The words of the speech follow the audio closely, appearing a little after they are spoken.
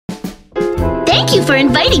Thank you for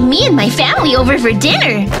inviting me and my family over for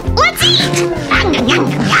dinner. Let's eat!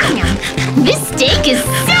 This steak is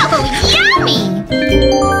so yummy!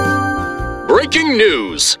 Breaking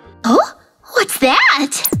news! Oh? What's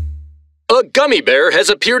that? A gummy bear has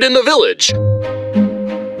appeared in the village.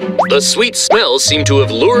 The sweet smells seem to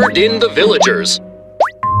have lured in the villagers.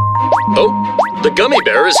 Oh, the gummy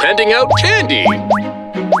bear is handing out candy. Lucky!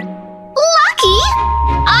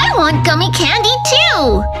 I want gummy candy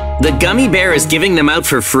too! The gummy bear is giving them out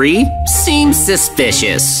for free? Seems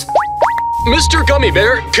suspicious. Mr. Gummy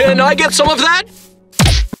Bear, can I get some of that?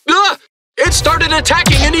 Ah! It started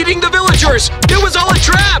attacking and eating the villagers! It was all a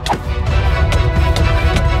trap!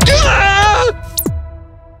 Ah!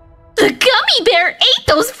 The gummy bear ate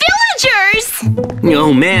those villagers!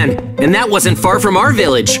 Oh man, and that wasn't far from our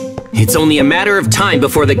village. It's only a matter of time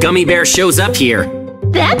before the gummy bear shows up here.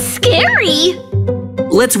 That's scary!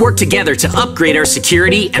 Let's work together to upgrade our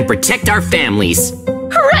security and protect our families.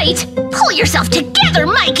 Right! Pull yourself together,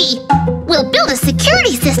 Mikey! We'll build a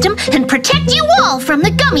security system and protect you all from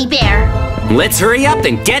the gummy bear! Let's hurry up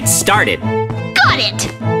and get started. Got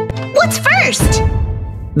it! What's first?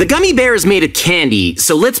 The gummy bear is made of candy,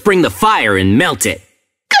 so let's bring the fire and melt it.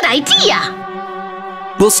 Good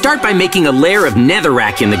idea! We'll start by making a layer of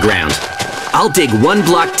netherrack in the ground. I'll dig 1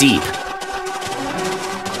 block deep.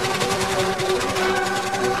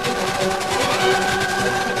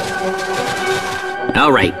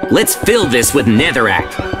 All right, let's fill this with netherrack.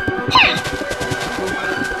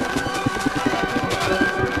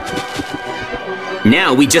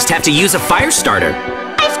 Now we just have to use a fire starter.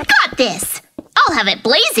 I've got this! I'll have it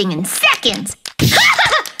blazing in seconds!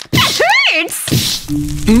 That hurts!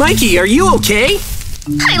 Mikey, are you okay?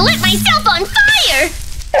 I lit myself on fire!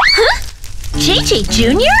 Huh? JJ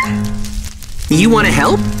Jr.? You want to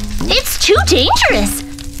help? It's too dangerous!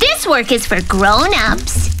 This work is for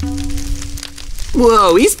grown-ups.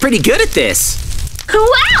 Whoa, he's pretty good at this.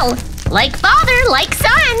 Wow! Like father, like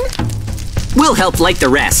son. We'll help like the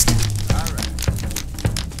rest.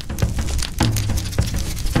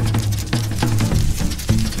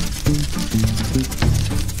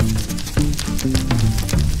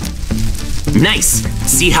 Nice!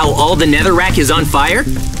 See how all the netherrack is on fire?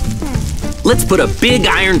 Let's put a big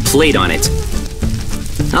iron plate on it.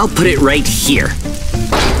 I'll put it right here.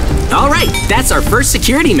 All right, that's our first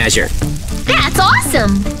security measure. That's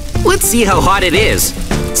awesome! Let's see how hot it is.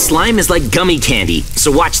 Slime is like gummy candy,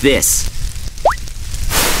 so watch this.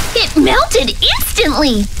 It melted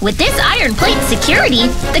instantly! With this iron plate security,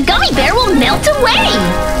 the gummy bear will melt away!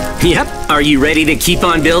 Yep, are you ready to keep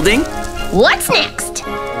on building? What's next?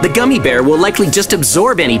 The gummy bear will likely just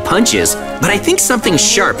absorb any punches, but I think something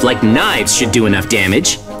sharp like knives should do enough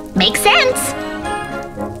damage. Makes sense.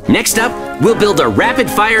 Next up, we'll build a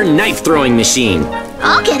rapid-fire knife-throwing machine.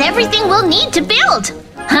 I'll get everything we'll need to build.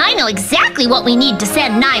 I know exactly what we need to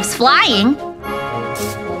send knives flying.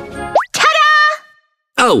 Ta-da!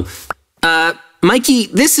 Oh, Mikey,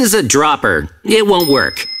 this is a dropper. It won't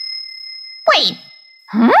work. Wait.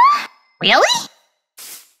 Huh? Really?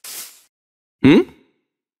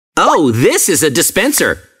 Oh, this is a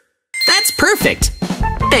dispenser. That's perfect.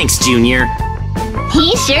 Thanks, Junior.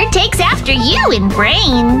 He sure takes after you in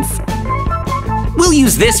brains. We'll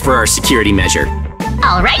use this for our security measure.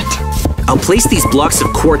 All right. I'll place these blocks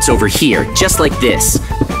of quartz over here, just like this.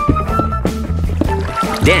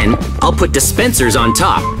 Then, I'll put dispensers on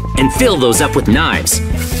top and fill those up with knives.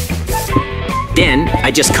 Then,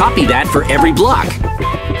 I just copy that for every block.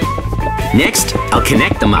 Next, I'll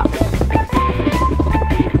connect them up.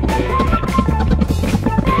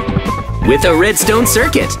 With a redstone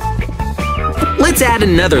circuit. Let's add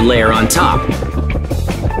another layer on top.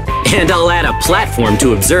 And I'll add a platform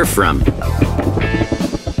to observe from.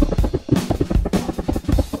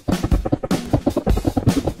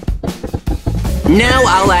 Now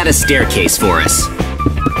I'll add a staircase for us.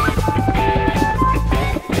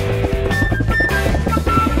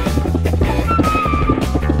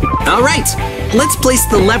 All right, let's place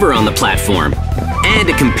the lever on the platform and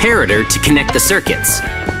a comparator to connect the circuits.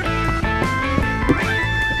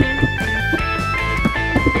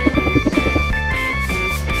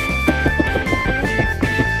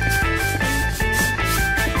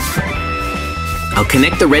 I'll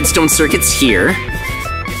connect the redstone circuits here.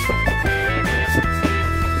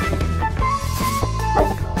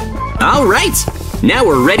 All right, now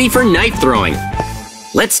we're ready for knife throwing.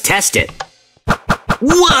 Let's test it.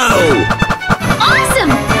 Whoa!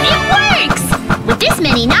 Awesome! It works! With this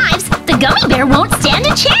many knives, the gummy bear won't stand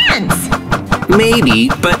a chance. Maybe,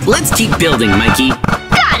 but let's keep building, Mikey.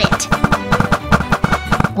 Got it!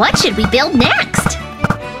 What should we build next?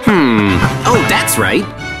 Oh, that's right.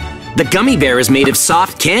 The gummy bear is made of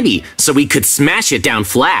soft candy, so we could smash it down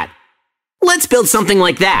flat. Let's build something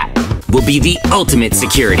like that. Will be the ultimate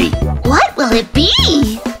security. What will it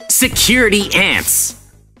be? Security ants.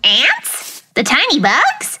 Ants? The tiny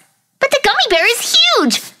bugs? But the gummy bear is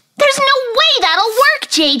huge! There's no way that'll work,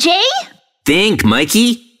 JJ! Think,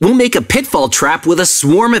 Mikey. We'll make a pitfall trap with a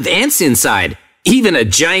swarm of ants inside. Even a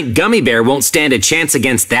giant gummy bear won't stand a chance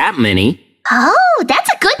against that many. Oh, that's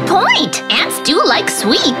a good point! Ants do like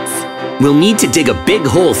sweets. We'll need to dig a big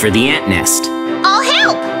hole for the ant nest. I'll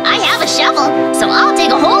help! I have a shovel, so I'll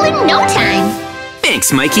dig a hole in no time.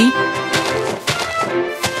 Thanks, Mikey.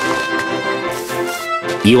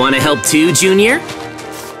 You want to help too, Junior?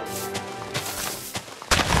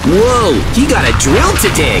 Whoa, he got a drill to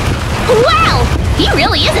dig. Wow! He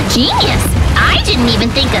really is a genius. I didn't even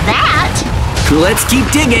think of that. Let's keep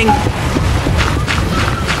digging.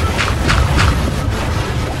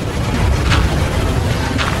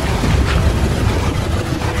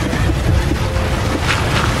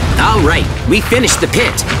 All right, we finished the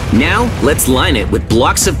pit. Now, let's line it with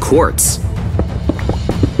blocks of quartz.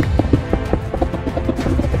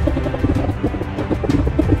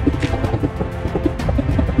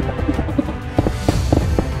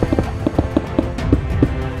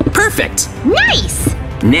 Perfect! Nice!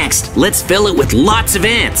 Next, let's fill it with lots of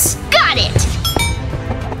ants. Got it!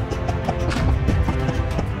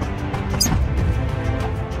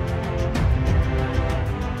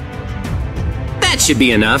 That should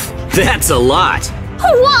be enough. That's a lot.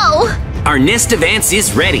 Whoa! Our nest of ants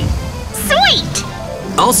is ready. Sweet!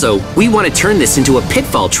 Also, we want to turn this into a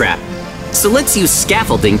pitfall trap. So let's use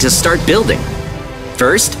scaffolding to start building.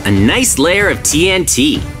 First, a nice layer of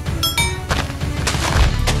TNT.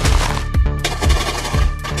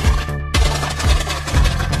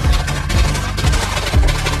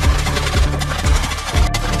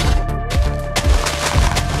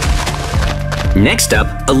 Next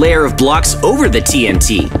up, a layer of blocks over the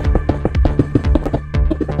TNT.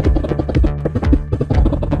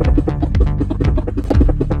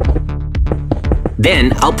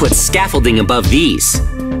 Then, I'll put scaffolding above these.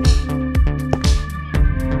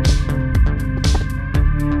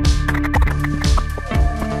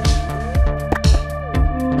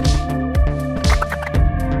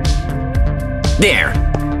 There!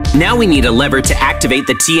 Now we need a lever to activate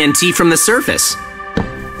the TNT from the surface.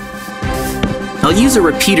 I'll use a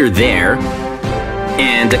repeater there,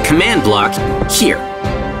 and a command block here.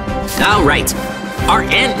 All right, our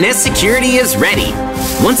ant nest security is ready.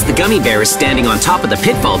 Once the gummy bear is standing on top of the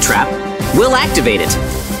pitfall trap, we'll activate it.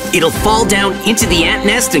 It'll fall down into the ant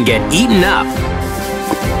nest and get eaten up.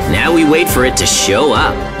 Now we wait for it to show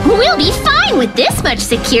up. We'll be fine with this much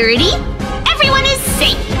security. Everyone is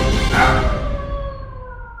safe.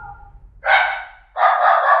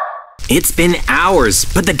 It's been hours,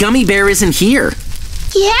 but the gummy bear isn't here.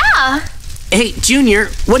 Yeah. Hey, Junior,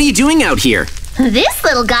 what are you doing out here? This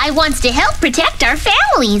little guy wants to help protect our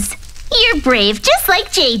families. You're brave, just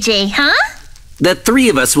like JJ, huh? The three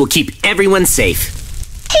of us will keep everyone safe.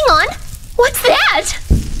 Hang on. What's that?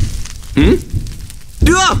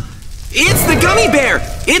 Oh, it's the gummy bear!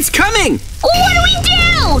 It's coming! What do we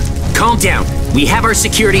do? Calm down. We have our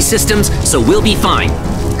security systems, so we'll be fine.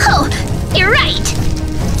 Oh, you're right.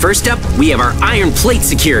 First up, we have our iron plate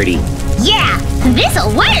security. Yeah, this'll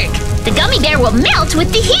work. The gummy bear will melt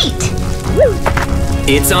with the heat.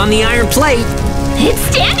 It's on the iron plate. It's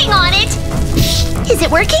standing on it. Is it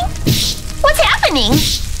working? What's happening?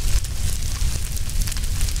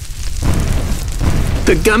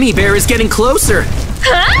 The gummy bear is getting closer.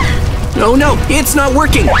 Huh? Oh no, it's not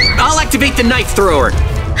working. I'll activate the knife thrower.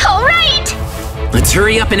 All right. Let's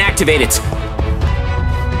hurry up and activate it.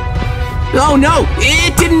 Oh no,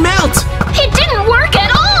 it didn't melt. It didn't work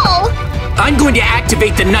at all. I'm going to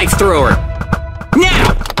activate the knife thrower.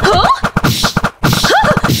 Now! Huh?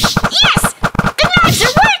 Yes! The knives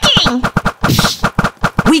are working!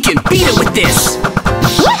 We can beat it with this!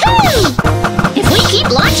 Woohoo! If we keep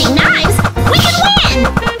launching knives, we can win!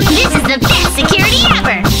 This is the best security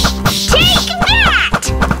ever! Take that!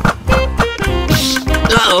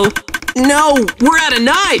 Uh-oh. No, we're out of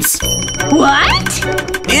knives! What?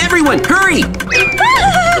 Everyone, hurry!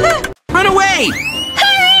 Run away!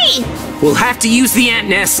 Hurry! We'll have to use the ant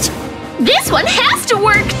nest. This one has to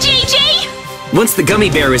work, JJ! Once the gummy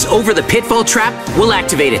bear is over the pitfall trap, we'll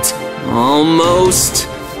activate it. Almost.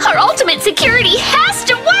 Our ultimate security has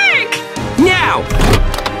to work! Now!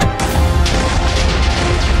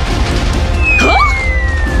 Huh?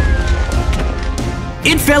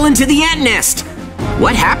 It fell into the ant nest.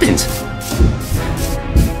 What happened?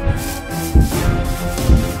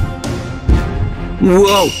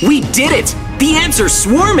 Whoa, we did it! The ants are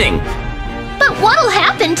swarming! But what'll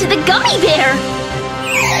happen to the gummy bear?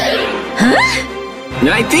 Huh?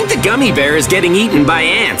 I think the gummy bear is getting eaten by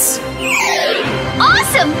ants.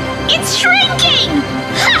 Awesome! It's shrinking!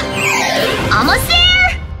 Ha! Almost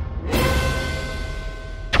there!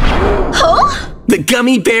 Huh? The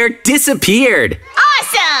gummy bear disappeared!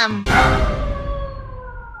 Awesome!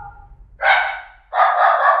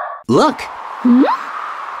 Look!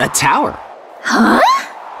 A tower. Huh?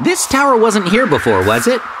 This tower wasn't here before, was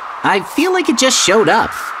it? I feel like it just showed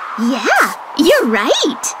up. Yeah, you're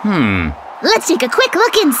right. Let's take a quick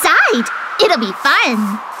look inside. It'll be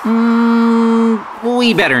fun.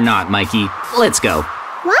 We better not, Mikey. Let's go.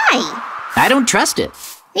 Why? I don't trust it.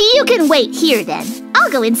 You can wait here then. I'll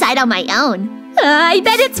go inside on my own. I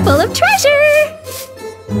bet it's full of treasure.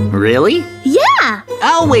 Really? Yeah.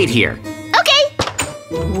 I'll wait here. Okay.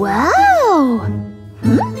 Wow.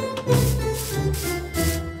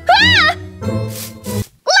 Ah!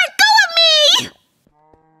 Let go of me!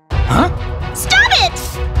 Huh? Stop it!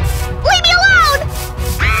 Leave me alone!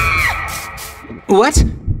 What?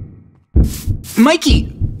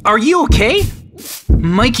 Mikey, are you okay?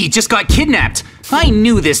 Mikey just got kidnapped. I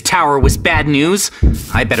knew this tower was bad news.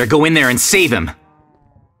 I better go in there and save him.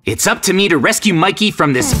 It's up to me to rescue Mikey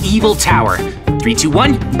from this evil tower. 3, 2,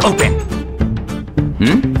 1, open.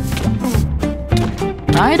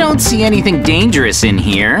 I don't see anything dangerous in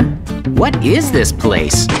here. What is this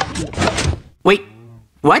place? Wait,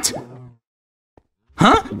 what?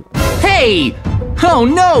 Huh? Hey! Oh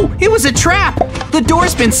no, it was a trap! The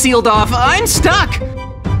door's been sealed off, I'm stuck!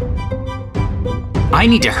 I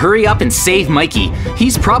need to hurry up and save Mikey.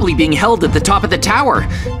 He's probably being held at the top of the tower.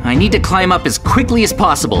 I need to climb up as quickly as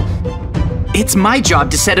possible. It's my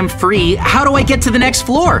job to set him free. How do I get to the next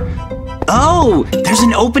floor? Oh, there's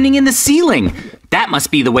an opening in the ceiling. That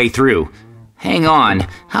must be the way through. Hang on,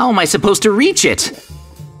 how am I supposed to reach it?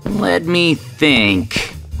 Let me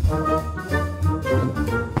think.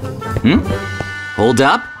 Hold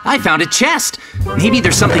up, I found a chest. Maybe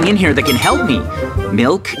there's something in here that can help me.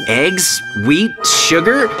 Milk, eggs, wheat,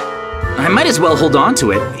 sugar. I might as well hold on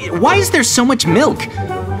to it. Why is there so much milk?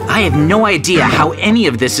 I have no idea how any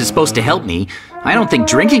of this is supposed to help me. I don't think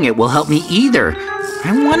drinking it will help me either.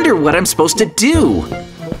 I wonder what I'm supposed to do.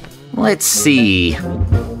 Let's see.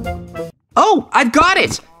 Oh, I've got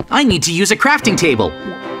it! I need to use a crafting table.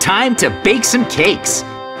 Time to bake some cakes.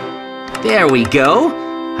 There we go.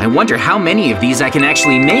 I wonder how many of these I can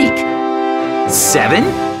actually make. 7?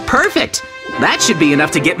 Perfect! That should be enough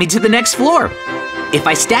to get me to the next floor. If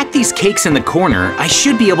I stack these cakes in the corner, I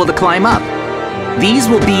should be able to climb up. These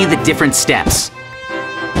will be the different steps.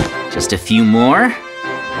 Just a few more.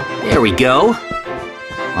 There we go.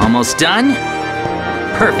 Almost done.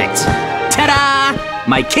 Perfect. Ta-da!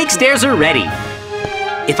 My cake stairs are ready.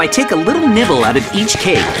 If I take a little nibble out of each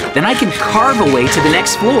cake, then I can carve a way to the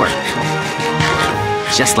next floor.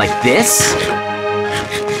 Just like this.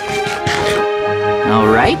 All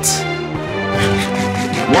right.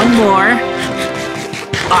 One more.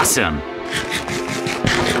 Awesome.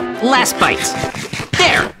 Last bite.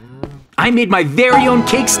 There! I made my very own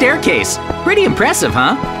cake staircase. Pretty impressive,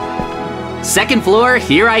 huh? Second floor,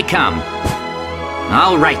 here I come.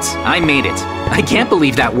 All right, I made it. I can't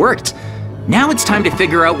believe that worked. Now it's time to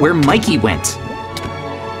figure out where Mikey went.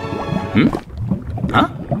 Huh?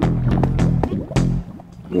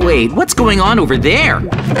 Wait, what's going on over there?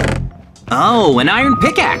 Oh, an iron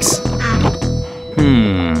pickaxe.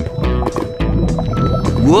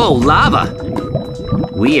 Whoa, lava.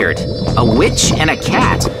 Weird. A witch and a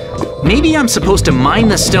cat. Maybe I'm supposed to mine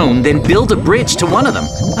the stone, then build a bridge to one of them.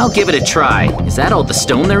 I'll give it a try. Is that all the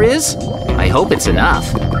stone there is? I hope it's enough.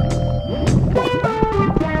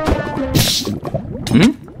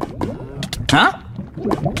 Huh?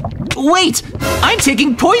 Wait! I'm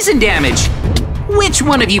taking poison damage! Which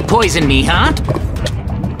one of you poisoned me, huh?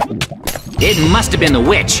 It must have been the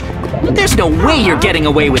witch. There's no way you're getting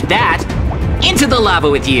away with that. Into the lava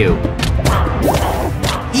with you.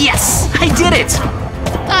 Yes, I did it.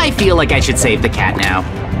 I feel like I should save the cat now.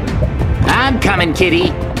 I'm coming,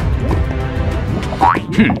 kitty.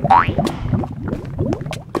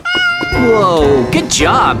 Whoa, good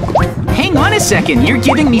job. Hang on a second, you're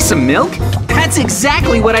giving me some milk? That's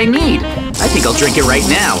exactly what I need. I think I'll drink it right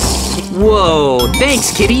now. Whoa,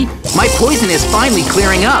 thanks, kitty. My poison is finally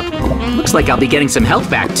clearing up. Looks like I'll be getting some health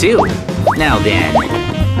back, too. Now then.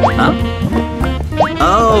 Huh?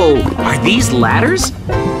 Oh, are these ladders?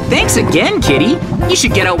 Thanks again, kitty. You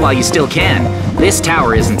should get out while you still can. This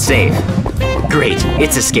tower isn't safe. Great,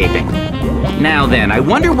 it's escaping. Now then, I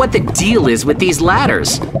wonder what the deal is with these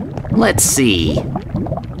ladders. Let's see.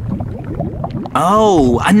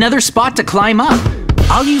 Oh, another spot to climb up.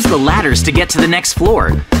 I'll use the ladders to get to the next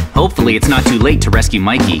floor. Hopefully it's not too late to rescue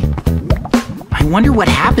Mikey. I wonder what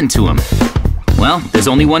happened to him. Well, there's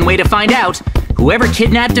only one way to find out. Whoever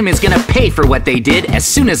kidnapped him is gonna pay for what they did as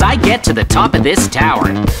soon as I get to the top of this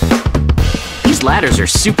tower. These ladders are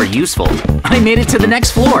super useful. I made it to the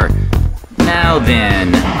next floor. Now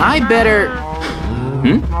then, I better...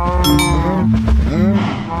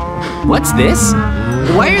 What's this?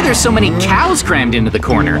 Why are there so many cows crammed into the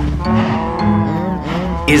corner?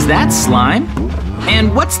 Is that slime?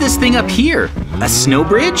 And what's this thing up here? A snow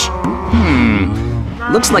bridge?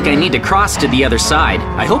 Looks like I need to cross to the other side.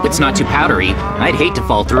 I hope it's not too powdery. I'd hate to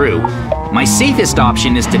fall through. My safest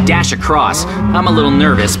option is to dash across. I'm a little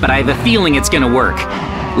nervous, but I have a feeling it's gonna work.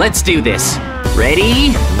 Let's do this.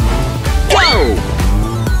 Ready? Go!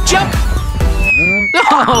 Jump!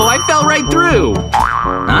 Oh, I fell right through!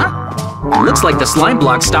 Huh? Looks like the slime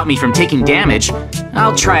block stopped me from taking damage.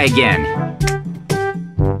 I'll try again.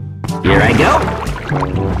 Here I go.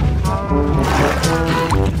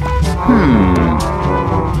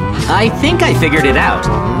 I think I figured it out.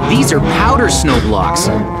 These are powder snow blocks.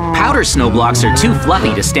 Powder snow blocks are too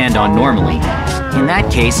fluffy to stand on normally. In that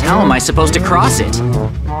case, how am I supposed to cross it?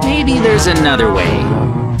 Maybe there's another way.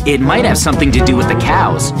 It might have something to do with the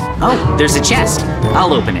cows. Oh, there's a chest.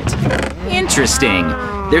 I'll open it. Interesting.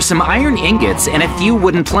 There's some iron ingots and a few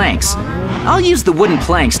wooden planks. I'll use the wooden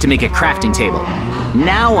planks to make a crafting table.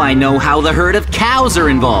 Now I know how the herd of cows are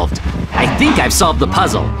involved. I think I've solved the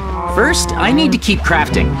puzzle. First, I need to keep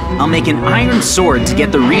crafting. I'll make an iron sword to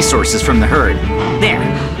get the resources from the herd. There.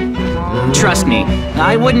 Trust me,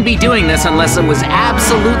 I wouldn't be doing this unless it was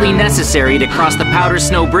absolutely necessary to cross the powder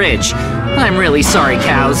snow bridge. I'm really sorry,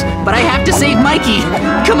 cows, but I have to save Mikey.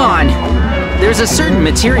 Come on. There's a certain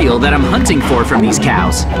material that I'm hunting for from these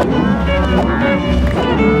cows.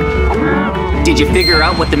 Did you figure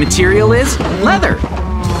out what the material is? Leather.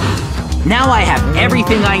 Now I have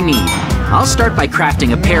everything I need. I'll start by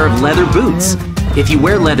crafting a pair of leather boots. If you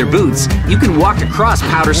wear leather boots, you can walk across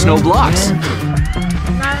powder snow blocks.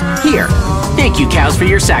 Here, thank you cows for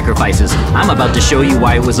your sacrifices. I'm about to show you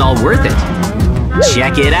why it was all worth it.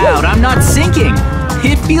 Check it out, I'm not sinking.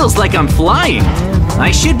 It feels like I'm flying.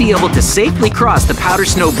 I should be able to safely cross the powder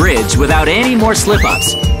snow bridge without any more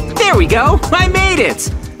slip-ups. There we go, I made it!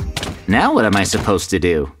 Now what am I supposed to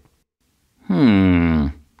do?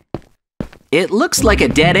 It looks like a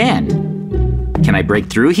dead end. Can I break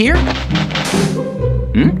through here?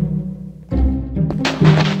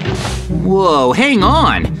 Whoa, hang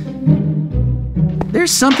on!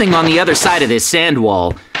 There's something on the other side of this sand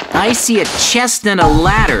wall. I see a chest and a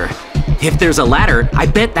ladder. If there's a ladder, I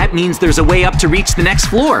bet that means there's a way up to reach the next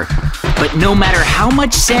floor. But no matter how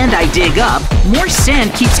much sand I dig up, more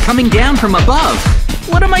sand keeps coming down from above.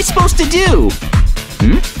 What am I supposed to do?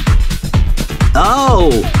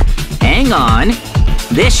 Oh, hang on.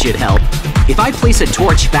 This should help. If I place a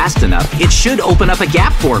torch fast enough, it should open up a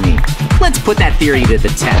gap for me. Let's put that theory to the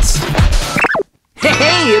test.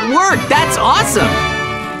 Hey, it worked! That's awesome!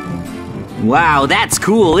 Wow, that's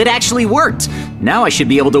cool. It actually worked. Now I should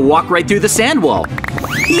be able to walk right through the sand wall.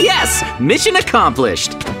 Yes! Mission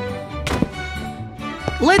accomplished!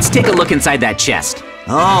 Let's take a look inside that chest.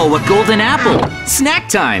 Oh, a golden apple! Snack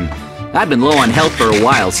time! I've been low on health for a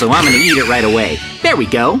while, so I'm gonna eat it right away. There we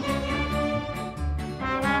go.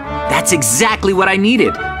 That's exactly what I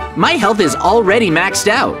needed. My health is already maxed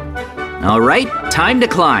out. All right, time to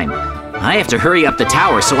climb. I have to hurry up the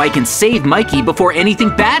tower so I can save Mikey before anything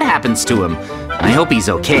bad happens to him. I hope he's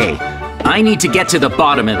okay. I need to get to the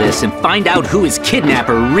bottom of this and find out who his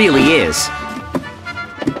kidnapper really is.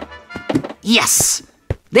 Yes!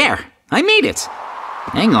 There, I made it.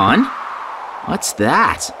 Hang on. What's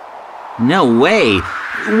that? No way.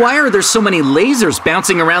 Why are there so many lasers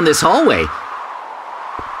bouncing around this hallway?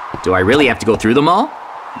 Do I really have to go through them all?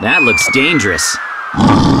 That looks dangerous.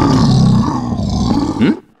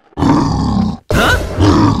 Huh?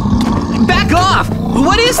 Back off!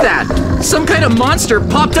 What is that? Some kind of monster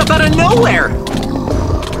popped up out of nowhere!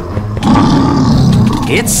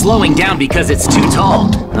 It's slowing down because it's too tall.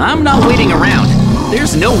 I'm not waiting around.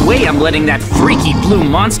 There's no way I'm letting that freaky blue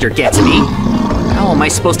monster get to me. How am I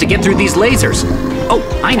supposed to get through these lasers? Oh,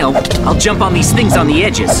 I know. I'll jump on these things on the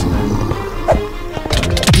edges.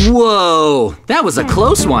 Whoa, that was a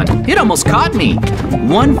close one. It almost caught me.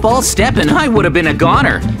 One false step and I would have been a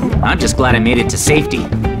goner. I'm just glad I made it to safety.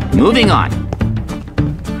 Moving on.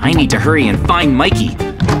 I need to hurry and find Mikey.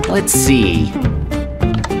 Let's see.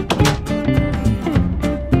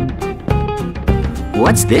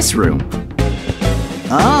 What's this room?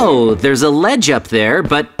 Oh, there's a ledge up there,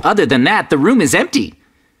 but other than that, the room is empty.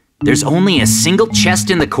 There's only a single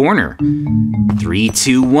chest in the corner. 3,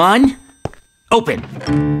 2, 1. Open.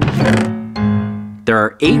 There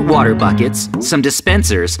are 8 water buckets, some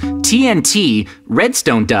dispensers, TNT,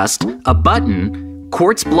 redstone dust, a button,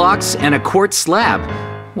 quartz blocks, and a quartz slab.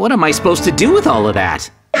 What am I supposed to do with all of that?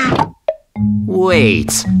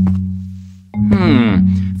 Wait.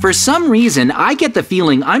 For some reason, I get the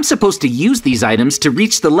feeling I'm supposed to use these items to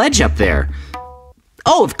reach the ledge up there.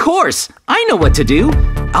 Oh, of course! I know what to do!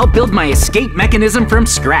 I'll build my escape mechanism from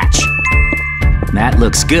scratch. That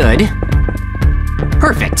looks good.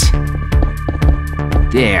 Perfect.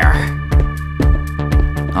 There.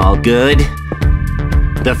 All good.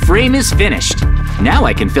 The frame is finished. Now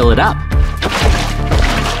I can fill it up.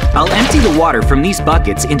 I'll empty the water from these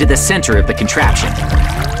buckets into the center of the contraption.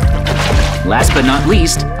 Last but not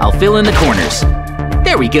least, I'll fill in the corners.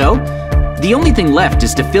 There we go. The only thing left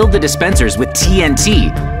is to fill the dispensers with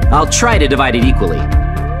TNT. I'll try to divide it equally.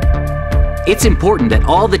 It's important that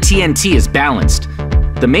all the TNT is balanced.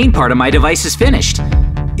 The main part of my device is finished.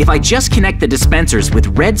 If I just connect the dispensers with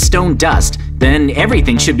redstone dust, then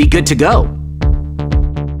everything should be good to go.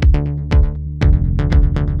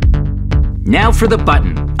 Now for the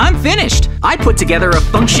button. I'm finished! I put together a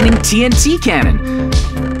functioning TNT cannon.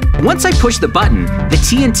 Once I push the button, the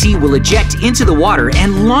TNT will eject into the water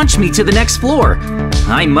and launch me to the next floor.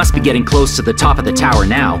 I must be getting close to the top of the tower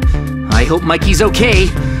now. I hope Mikey's okay.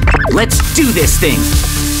 Let's do this thing!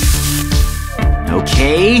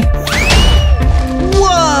 Okay.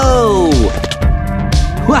 Whoa!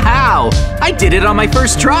 Wow! I did it on my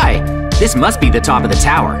first try! This must be the top of the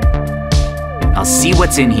tower. I'll see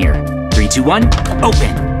what's in here. 3, 2, 1,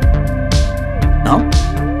 open! Oh?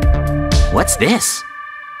 What's this?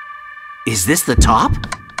 Is this the top?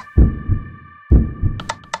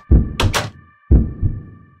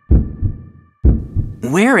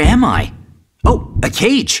 Where am I? Oh, a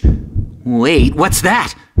cage! Wait, what's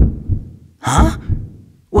that? Huh?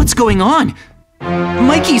 What's going on?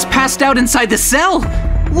 Mikey's passed out inside the cell!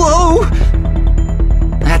 Whoa!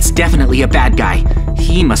 That's definitely a bad guy.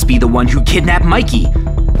 He must be the one who kidnapped Mikey.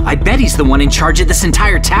 I bet he's the one in charge of this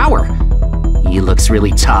entire tower. He looks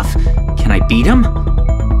really tough. Can I beat him?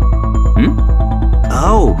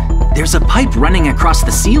 Oh, there's a pipe running across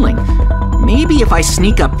the ceiling. Maybe if I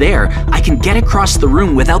sneak up there, I can get across the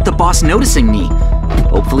room without the boss noticing me.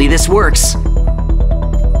 Hopefully this works.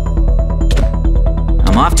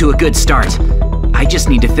 I'm off to a good start. I just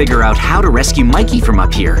need to figure out how to rescue Mikey from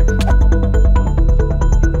up here.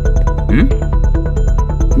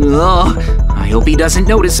 Oh, I hope he doesn't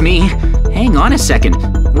notice me. Hang on a second.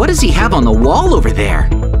 What does he have on the wall over there?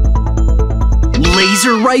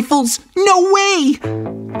 Laser rifles? No way!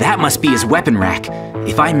 That must be his weapon rack.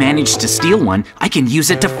 If I manage to steal one, I can use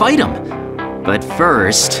it to fight him. But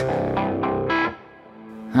first,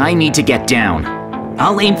 I need to get down.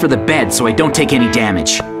 I'll aim for the bed so I don't take any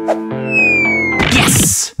damage.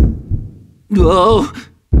 Yes! Oh!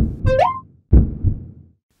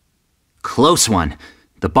 Close one.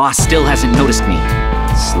 The boss still hasn't noticed me.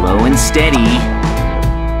 Slow and steady.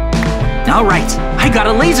 All right, I got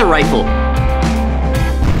a laser rifle.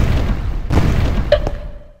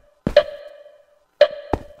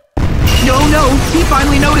 No, he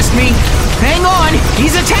finally noticed me. Hang on,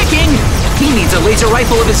 he's attacking. He needs a laser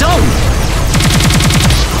rifle of his own.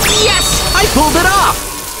 Yes, I pulled it off.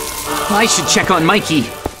 I should check on Mikey.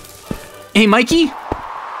 Hey, Mikey?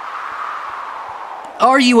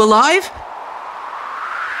 Are you alive?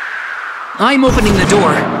 I'm opening the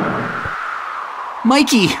door.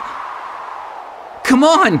 Mikey! Come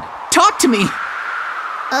on! Talk to me!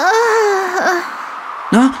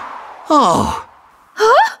 Huh? Oh.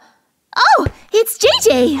 Huh? Oh, it's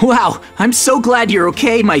JJ! Wow, I'm so glad you're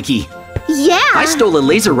okay, Mikey. Yeah! I stole a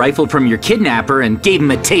laser rifle from your kidnapper and gave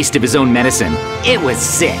him a taste of his own medicine. It was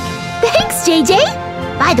sick. Thanks, JJ!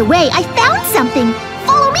 By the way, I found something.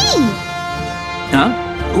 Follow me! Huh?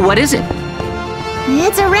 What is it?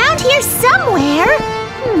 It's around here somewhere.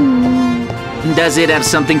 Does it have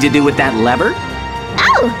something to do with that lever?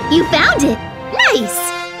 Oh, you found it.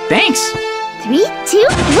 Nice. Thanks. 3, 2,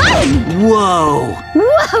 1. Whoa.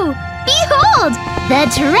 Whoa. Behold, the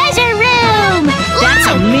treasure room. That's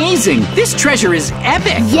Look. amazing. This treasure is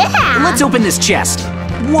epic. Yeah. Let's open this chest.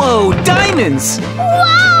 Whoa, diamonds.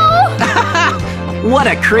 Whoa. What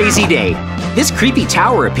a crazy day. This creepy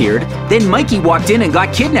tower appeared, then Mikey walked in and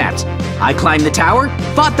got kidnapped. I climbed the tower,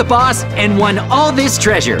 fought the boss, and won all this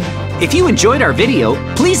treasure. If you enjoyed our video,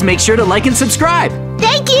 please make sure to like and subscribe.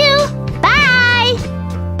 Thank you. Bye.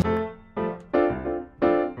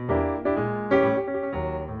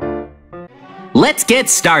 Let's get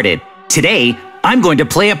started. Today, I'm going to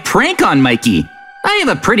play a prank on Mikey. I have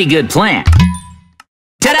a pretty good plan.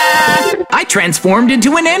 Ta-da! I transformed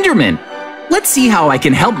into an Enderman. Let's see how I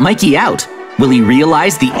can help Mikey out. Will he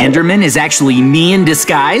realize the Enderman is actually me in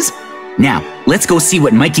disguise? Now, let's go see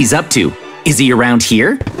what Mikey's up to. Is he around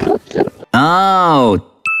here?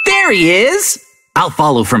 Oh, there he is! I'll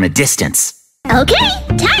follow from a distance.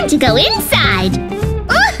 Okay, time to go inside.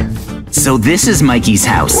 So this is Mikey's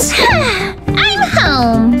house. I'm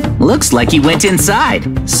home. Looks like he went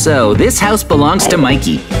inside. So this house belongs to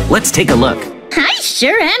Mikey. Let's take a look. I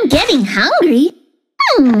sure am getting hungry.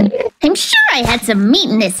 I'm sure I had some meat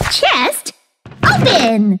in this chest.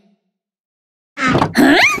 Open!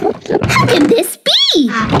 Huh? How can this be?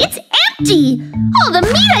 It's empty! All the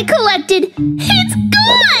meat I collected, it's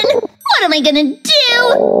gone! What am I gonna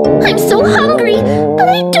do? I'm so hungry, but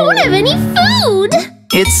I don't have any food!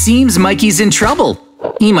 It seems Mikey's in trouble.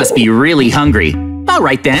 He must be really hungry. All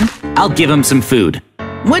right then, I'll give him some food.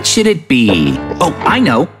 What should it be? Oh, I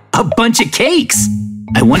know, a bunch of cakes.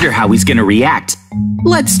 I wonder how he's gonna react.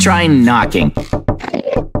 Let's try knocking.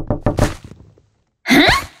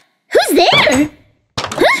 Huh? Who's there?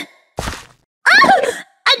 Huh? Oh,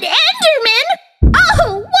 an Enderman!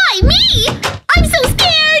 Oh, why me? I'm so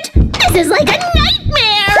scared! This is like a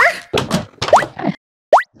nightmare!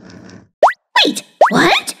 Wait,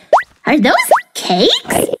 what? Are those cakes?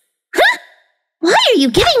 Huh? Why are you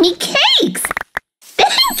giving me cakes?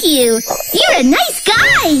 Thank you! You're a nice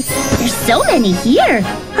guy! There's so many here.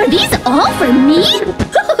 Are these all for me?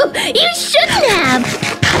 You shouldn't have!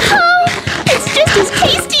 Oh, it's just as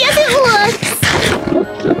tasty as it looks!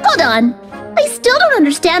 Hold on. I still don't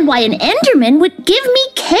understand why an Enderman would give me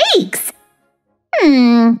cakes.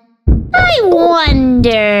 I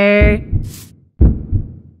wonder...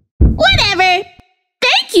 Whatever!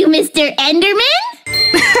 Thank you, Mr. Enderman!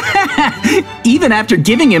 Even after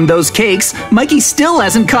giving him those cakes, Mikey still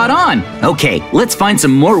hasn't caught on. Okay, let's find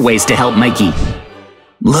some more ways to help Mikey.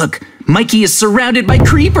 Look, Mikey is surrounded by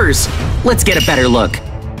creepers. Let's get a better look.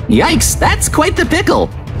 Yikes, that's quite the pickle.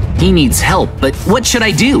 He needs help, but what should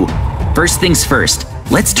I do? First things first,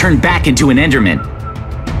 let's turn back into an Enderman.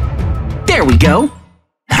 There we go.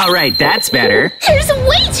 All right, that's better. There's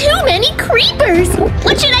way too many creepers.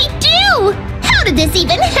 What should I do? How did this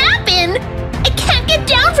even happen? I can't get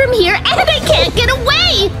down from here and I can't get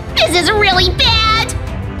away. This is really bad.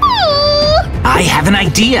 Oh. I have an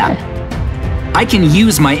idea. I can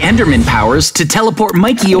use my Enderman powers to teleport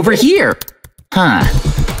Mikey over here. Huh.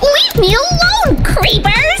 Leave me alone,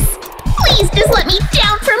 creepers! Please just let me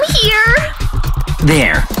down from here.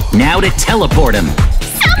 There. Now to teleport him.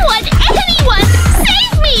 Someone, anyone,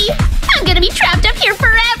 save me! I'm gonna be trapped up here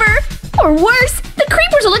forever. Or worse, the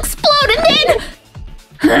creepers will explode and then...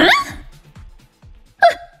 Huh?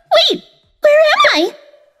 Wait, where am I?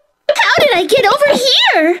 How did I get over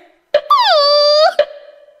here? Oh!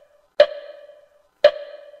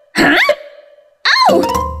 Huh?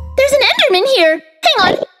 Oh! There's an Enderman here! Hang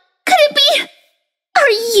on! Could it be... Are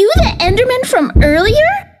you the Enderman from earlier?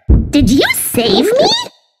 Did you save me?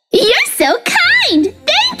 You're so kind!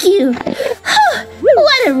 Thank you!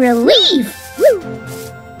 What a relief!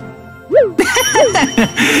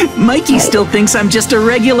 Mikey still thinks I'm just a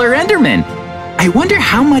regular Enderman. I wonder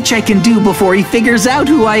how much I can do before he figures out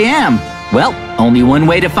who I am. Well, only one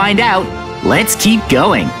way to find out. Let's keep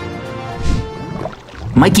going.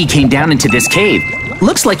 Mikey came down into this cave.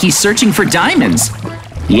 Looks like he's searching for diamonds.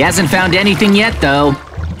 He hasn't found anything yet, though.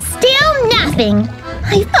 Still nothing.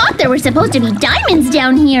 I thought there were supposed to be diamonds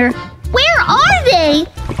down here. Where are they?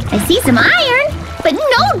 I see some iron, but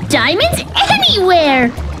no diamonds anywhere.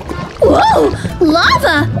 Whoa,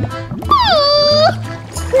 lava! Oh,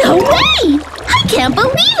 no way! I can't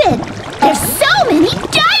believe it! There's so many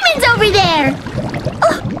diamonds over there!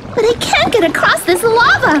 Oh, but I can't get across this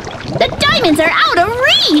lava! The diamonds are out of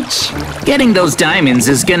reach! Getting those diamonds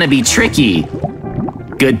is gonna be tricky.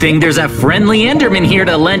 Good thing there's a friendly Enderman here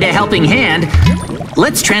to lend a helping hand.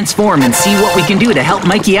 Let's transform and see what we can do to help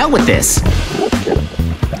Mikey out with this.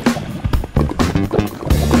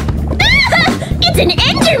 It's an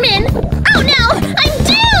Enderman! Oh no, I'm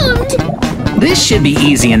doomed! This should be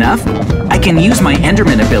easy enough. I can use my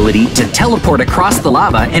Enderman ability to teleport across the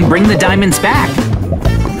lava and bring the diamonds back.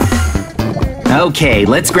 Okay,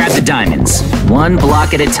 let's grab the diamonds. One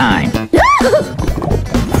block at a time.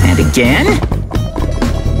 And again.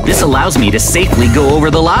 This allows me to safely go over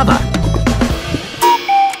the lava.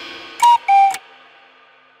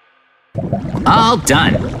 All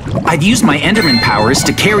done. I've used my Enderman powers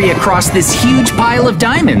to carry across this huge pile of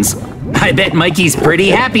diamonds. I bet Mikey's pretty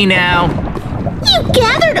happy now. You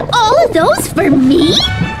gathered all of those for me?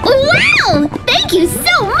 Wow! Thank you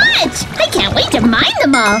so much! I can't wait to mine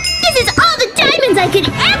them all! This is all the diamonds I could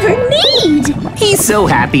ever need! He's so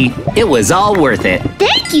happy. It was all worth it.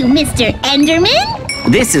 Thank you, Mr.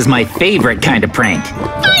 Enderman! This is my favorite kind of prank.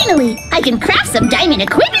 Finally! I can craft some diamond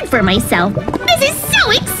equipment for myself! This is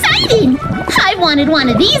so exciting! I've wanted one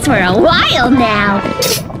of these for a while now!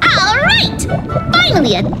 Alright!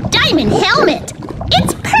 Finally a diamond helmet!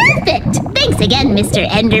 It's perfect! Thanks again, Mr.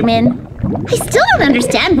 Enderman. I still don't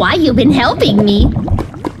understand why you've been helping me.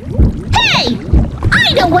 Hey!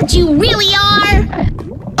 I know what you really are!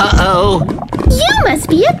 Uh-oh. You must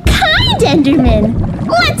be a kind Enderman!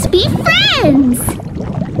 Let's be friends!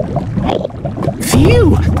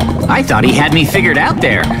 Phew! I thought he had me figured out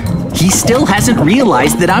there. He still hasn't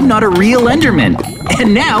realized that I'm not a real Enderman.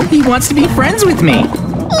 And now he wants to be friends with me.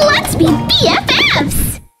 Let's be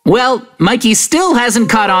BFFs! Well, Mikey still hasn't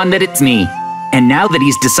caught on that it's me. And now that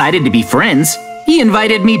he's decided to be friends, he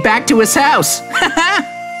invited me back to his house.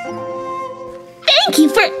 Thank you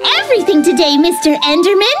for everything today, Mr.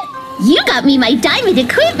 Enderman! You got me my diamond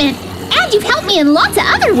equipment, and you've helped me in lots of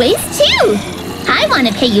other ways, too! I want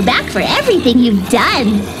to pay you back for everything you've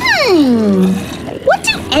done. What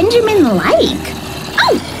do Endermen like?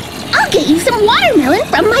 Oh, I'll get you some watermelon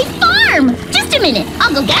from my farm! Just a minute,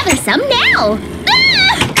 I'll go gather some now!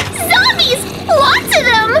 Ah! Zombies! Lots of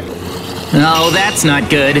them! Oh, that's not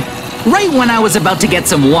good. Right when I was about to get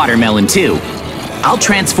some watermelon, too. I'll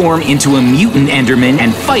transform into a mutant Enderman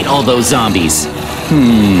and fight all those zombies.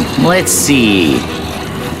 Let's see.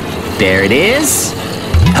 There it is.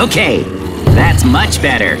 Okay, that's much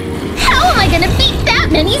better. How am I gonna beat that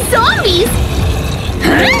many zombies?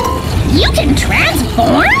 Huh? You can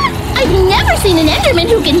transform? I've never seen an Enderman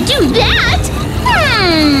who can do that!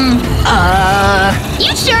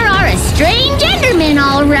 You sure are a strange Enderman,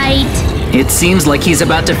 all right. It seems like he's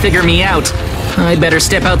about to figure me out. I'd better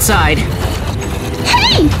step outside.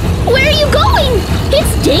 Hey! Where are you going?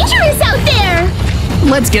 It's dangerous out there!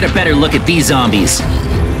 Let's get a better look at these zombies.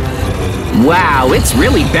 Wow, it's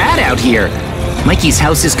really bad out here. Mikey's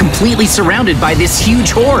house is completely surrounded by this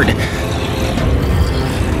huge horde.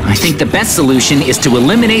 I think the best solution is to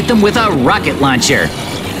eliminate them with a rocket launcher.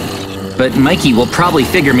 But Mikey will probably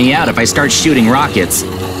figure me out if I start shooting rockets.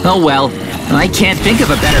 Oh well, I can't think of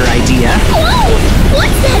a better idea. Whoa!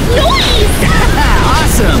 What's that noise?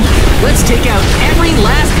 Awesome! Let's take out every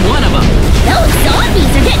last one of them. Those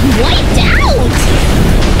zombies are getting wiped out!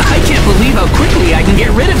 I can't believe how quickly I can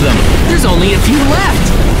get rid of them. There's only a few left.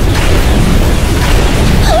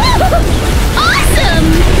 Awesome!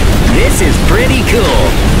 This is pretty cool.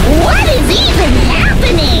 What is even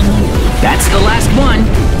happening? That's the last one.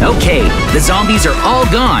 Okay, the zombies are all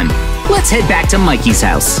gone. Let's head back to Mikey's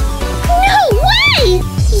house. No way!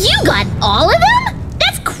 You got all of them?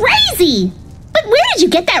 That's crazy! But where did you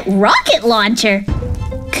get that rocket launcher?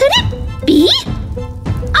 Could it be?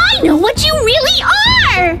 I know what you really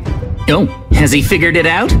are! Oh, has he figured it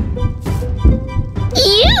out?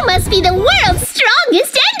 You must be the world's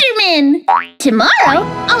strongest Enderman! Tomorrow,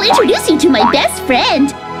 I'll introduce you to my best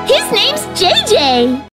friend. His name's JJ.